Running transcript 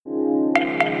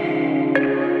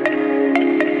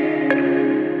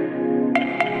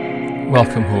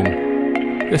Welcome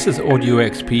home. This is Audio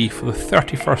XP for the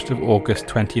 31st of August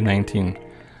 2019,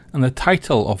 and the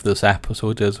title of this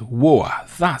episode is Whoa,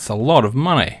 that's a lot of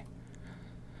money.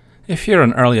 If you're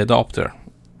an early adopter,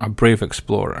 a brave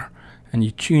explorer, and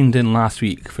you tuned in last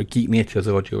week for Geek Nature's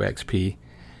Audio XP,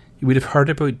 you would have heard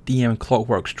about DM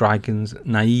Clockwork Dragon's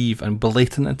naive and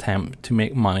blatant attempt to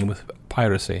make money with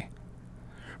piracy.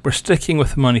 We're sticking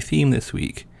with the money theme this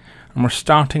week, and we're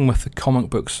starting with the comic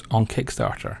books on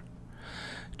Kickstarter.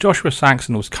 Joshua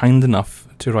Saxon was kind enough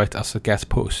to write us a guest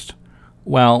post.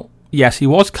 Well, yes, he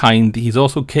was kind. He's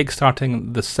also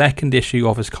kickstarting the second issue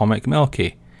of his comic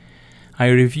Milky. I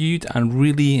reviewed and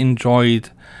really enjoyed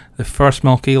the first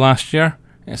Milky last year.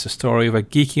 It's a story of a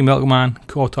geeky milkman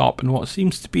caught up in what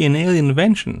seems to be an alien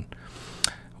invention.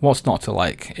 What's not to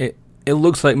like? It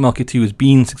looks like Milky 2 has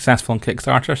been successful on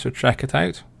Kickstarter, so check it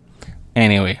out.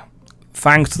 Anyway,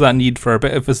 thanks to that need for a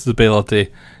bit of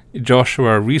visibility,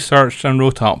 Joshua researched and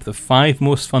wrote up the 5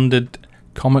 most funded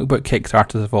comic book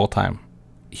Kickstarters of all time.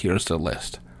 Here's the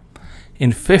list.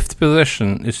 In 5th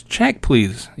position is Check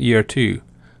Please Year 2,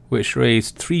 which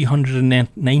raised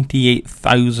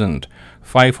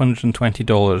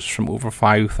 $398,520 from over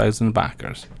 5,000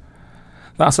 backers.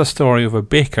 That's a story of a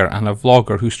baker and a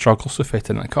vlogger who struggles to fit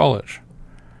in at college.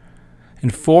 In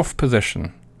 4th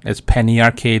position is Penny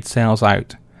Arcade Sells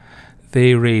Out.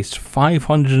 They raised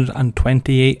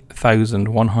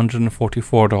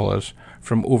 $528,144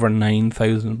 from over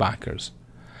 9,000 backers.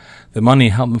 The money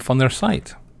helped them fund their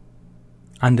site.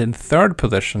 And in 3rd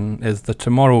position is The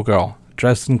Tomorrow Girl,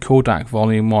 Dresden Kodak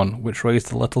Volume 1, which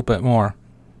raised a little bit more.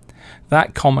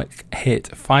 That comic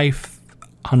hit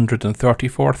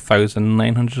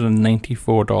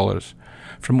 $534,994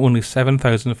 from only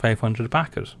 7,500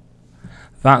 backers.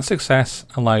 That success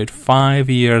allowed 5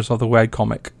 years of the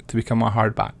webcomic to become a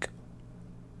hardback.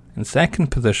 In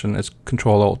 2nd position is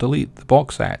Control-Alt-Delete, the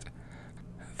box set.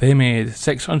 They made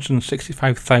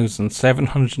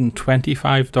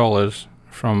 $665,725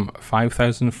 from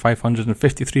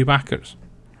 5,553 backers.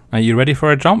 Are you ready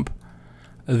for a jump?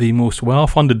 The most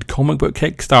well-funded comic book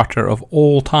Kickstarter of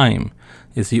all time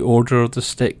is the Order of the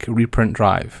Stick reprint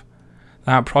drive.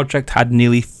 That project had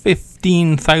nearly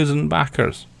 15,000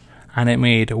 backers, and it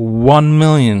made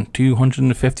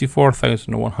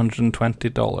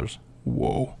 $1,254,120.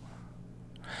 Whoa.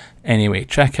 Anyway,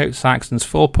 check out Saxon's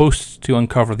full posts to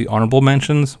uncover the honourable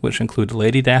mentions, which include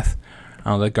Lady Death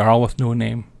and The Girl with No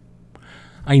Name.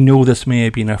 I know this may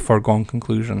have been a foregone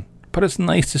conclusion, but it's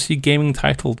nice to see gaming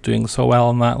titles doing so well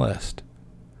on that list.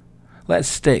 Let's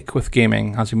stick with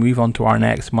gaming as we move on to our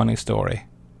next money story.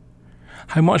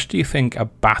 How much do you think a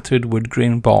battered wood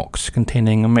grain box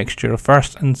containing a mixture of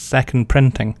 1st and 2nd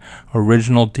printing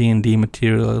original D&D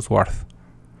material is worth?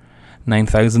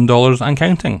 $9,000 and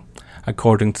counting,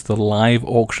 according to the live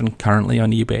auction currently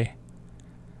on eBay.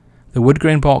 The wood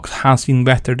grain box has seen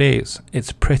better days.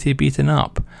 It's pretty beaten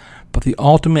up, but the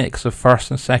odd mix of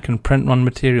 1st and 2nd print run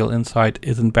material inside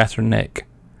is in better nick.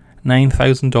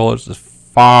 $9,000 is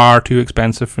far too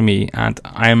expensive for me, and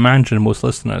I imagine most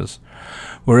listeners.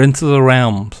 We're into the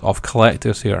realms of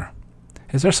collectors here.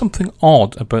 Is there something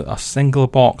odd about a single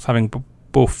box having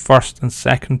both 1st and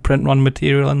 2nd print run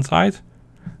material inside?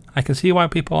 I can see why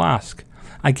people ask.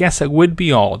 I guess it would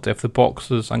be odd if the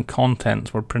boxes and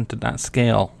contents were printed at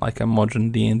scale, like a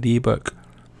modern D&D book.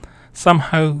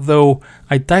 Somehow, though,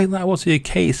 I doubt that was the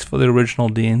case for the original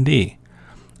D&D.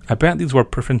 I bet these were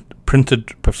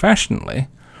printed professionally,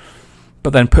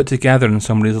 but then put together in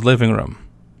somebody's living room.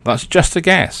 That's just a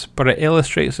guess, but it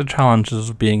illustrates the challenges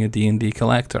of being a D&D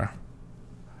collector.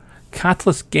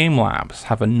 Catalyst Game Labs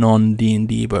have a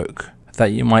non-D&D book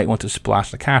that you might want to splash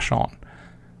the cash on.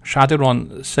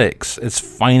 Shadowrun 6 is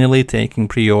finally taking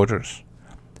pre-orders.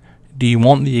 Do you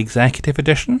want the executive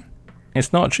edition?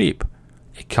 It's not cheap.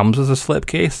 It comes with a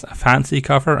slipcase, a fancy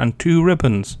cover, and 2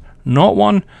 ribbons. Not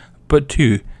 1, but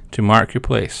 2 to mark your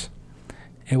place.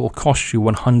 It will cost you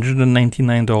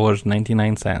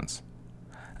 $199.99.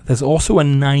 There's also a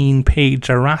 9-page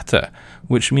errata,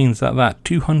 which means that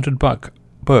 $200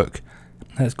 book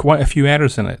has quite a few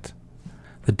errors in it.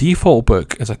 The default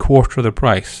book is a quarter of the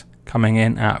price, coming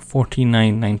in at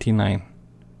 $49.99.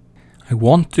 I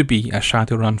want to be a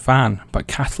Shadowrun fan, but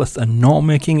Catalyst are not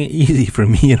making it easy for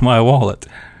me and my wallet.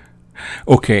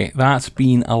 Okay, that's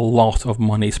been a lot of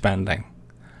money spending.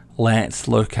 Let's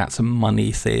look at some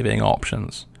money saving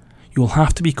options. You'll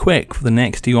have to be quick for the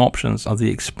next 2 options as they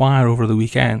expire over the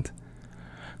weekend.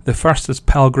 The first is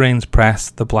Pelgrane's Press,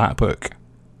 The Black Book.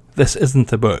 This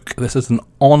isn't a book, this is an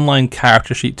online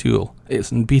character sheet tool.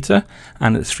 It's in beta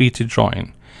and it's free to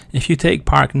join. If you take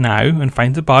part now and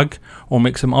find a bug or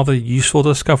make some other useful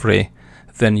discovery,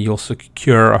 then you'll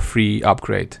secure a free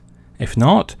upgrade. If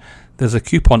not, there's a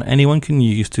coupon anyone can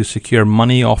use to secure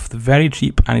money off the very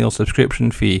cheap annual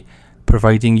subscription fee,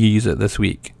 providing you use it this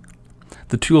week.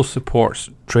 The tool supports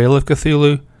Trail of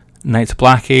Cthulhu, Night's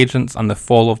Black Agents, and The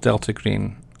Fall of Delta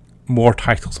Green. More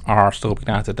titles are still being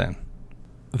added in.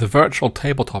 The Virtual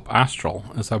Tabletop Astral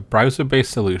is a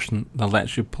browser-based solution that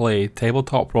lets you play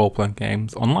tabletop role-playing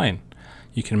games online.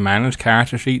 You can manage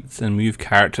character sheets and move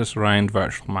characters around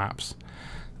virtual maps.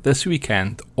 This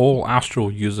weekend, all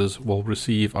Astral users will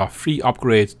receive a free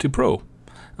upgrade to Pro,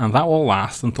 and that will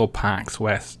last until PAX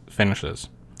West finishes.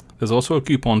 There's also a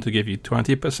coupon to give you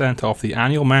 20% off the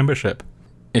annual membership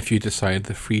if you decide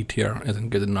the free tier isn't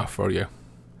good enough for you.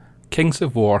 Kings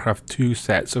of War have 2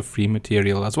 sets of free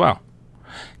material as well.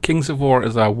 Kings of War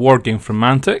is a war game from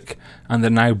Mantic, and they're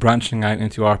now branching out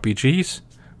into RPGs.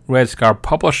 Red Scar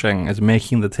Publishing is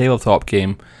making the tabletop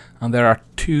game, and there are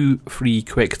 2 free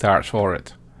quick starts for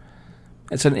it.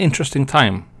 It's an interesting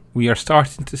time. We are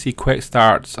starting to see quick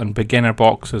starts and beginner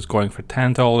boxes going for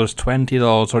 $10,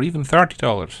 $20, or even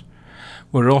 $30.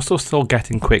 We're also still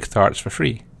getting quick starts for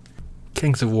free.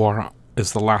 Kings of War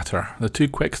is the latter. The 2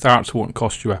 quick starts won't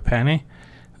cost you a penny.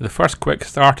 The first quick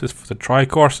start is for the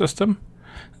Tricore system.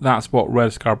 That's what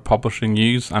Red Scar Publishing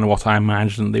use, and what I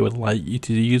imagine they would like you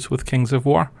to use with Kings of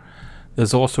War.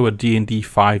 There's also a D&D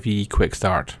 5e quick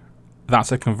start.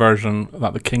 That's a conversion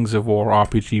that the Kings of War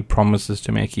RPG promises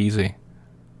to make easy.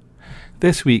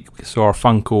 This week we saw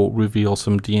Funko reveal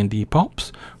some D&D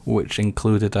pops, which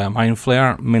included Mind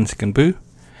Flayer, Minsk and Boo.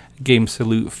 Game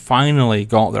Salute finally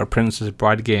got their Princess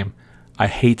Bride game, I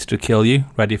Hate to Kill You,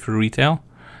 ready for retail.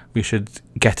 We should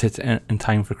get it in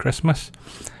time for Christmas.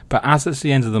 But as it's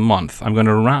the end of the month, I'm going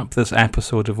to wrap this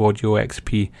episode of Audio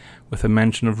XP with a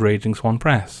mention of Raging Swan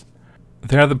Press.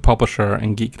 They're the publisher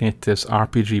in Geek Native's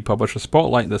RPG Publisher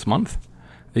Spotlight this month.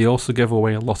 They also give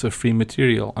away a lot of free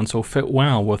material, and so fit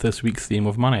well with this week's theme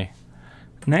of money.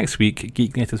 Next week,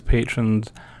 Geek Native's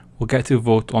patrons will get to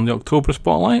vote on the October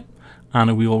Spotlight,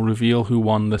 and we will reveal who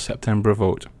won the September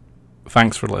vote.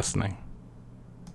 Thanks for listening.